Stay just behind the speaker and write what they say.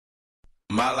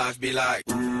My life be like,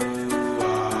 yeah.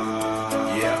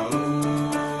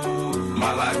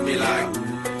 My life be like,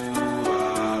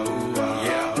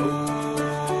 yeah.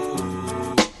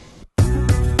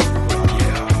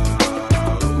 Yeah.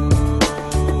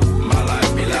 My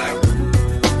life be like,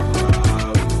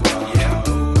 yeah.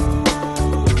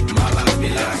 My life be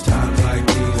like times like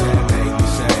these that make me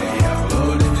say, yeah.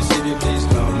 Lord in the city, please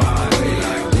come my way.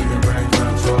 Like leaving brain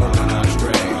control when I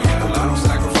stray. Yeah, well, I don't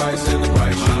sacrifice in the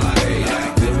price you pay.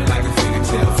 Like living like a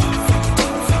fingertip.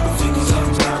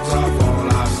 Sometimes I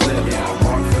fall, I slip. Yeah, I'm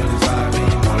more feelings I be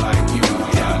more like you.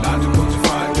 Yeah, not to put you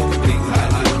fight with the things I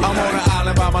like. I'm on an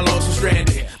island by my lonesome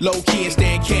stranded. Low key and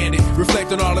staying candid.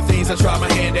 Reflect on all the things I try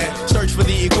my hand at. Search for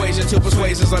the equation to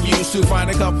persuasions I'm used to.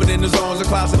 Finding comfort in the zones of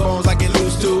clouds and bones I get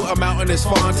loose to. A mountain is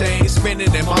Fontaine.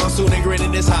 Spinning in monsoon and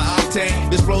grinning this high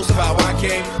octane. Explosive how I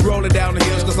came. Rolling down the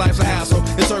hills cause life's a hassle.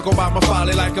 Encircled by my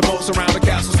folly like a moat around the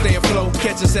castle. Stay afloat.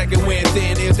 Catch a second wind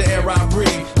thin is the air I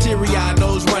breathe. Teary-eyed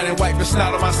nose running. Wipe the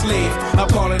snot on my sleeve. I'm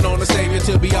calling on the savior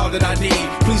to be all that I need.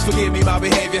 Please forgive me my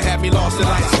behavior. Had me lost in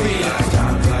light speed.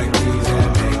 Times like these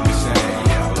that make me say,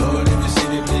 yeah, Lord in the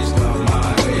city, please come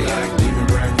my way. Like leaving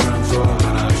brain control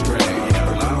when I stray. Yeah,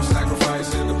 well, I don't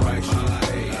sacrifice in the price you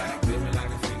pay. Like living like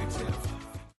a fingertip.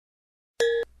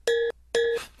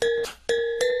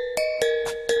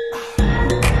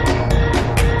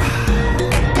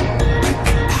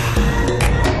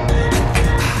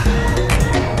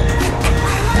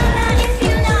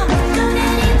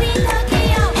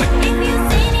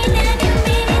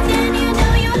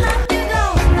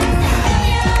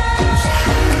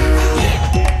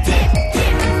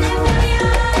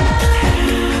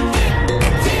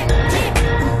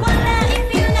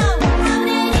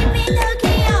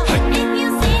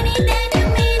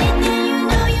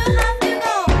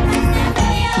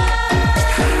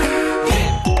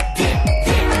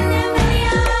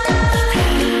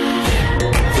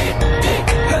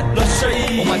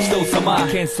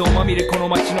喧騒まみれこの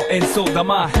街の演奏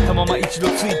玉たまま一度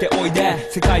ついておいで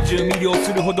世界中魅了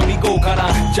するほどに豪華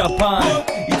なジャパン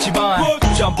一番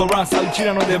ジャンプランさうち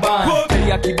らの出番テリ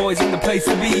ヤキボーイズ in the place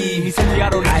to be 見せてや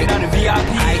ろうオリジナル VIP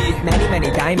Many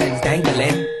many diamonds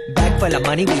dangling Bag full of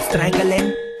money we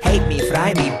strangling Hate me,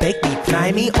 fry me, bake me,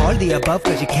 try me All the above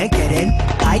cause you can't get in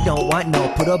I don't want no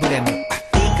problem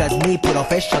Because me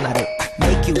professional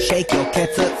Make you shake your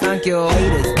cats Thank you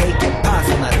Haters take it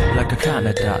personal Like a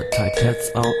Canada type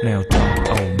heads out now talk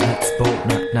oh let's go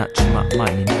なっちま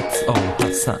前に let's go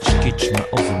発散しきっちま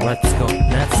おうぜ let's go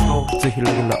let's go ぜひ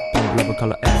レギュラーラブか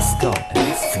ら let's go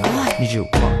 20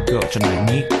万個じゃな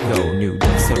い2個入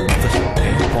力するぜひをピン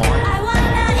ポイント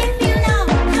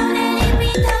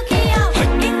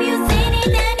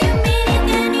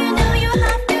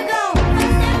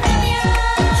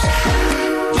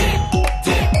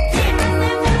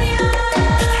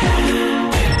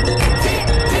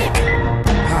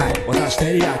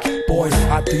テリヤキボーイズ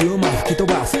あっという間吹き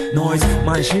飛ばすノイズ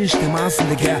慢心してますん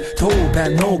でゲットペ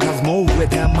ンの数も増え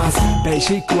てますベー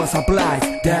シックはサプライズ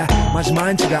でマジ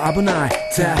毎日が危ない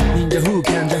ぜ忍者風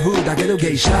賢者風だけど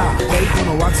ゲイシャヘイト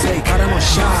の惑星からの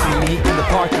シャー See me in the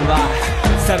parking lot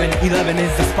 7-Eleven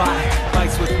is the spot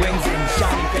Bikes with wings and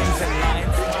shiny things and lines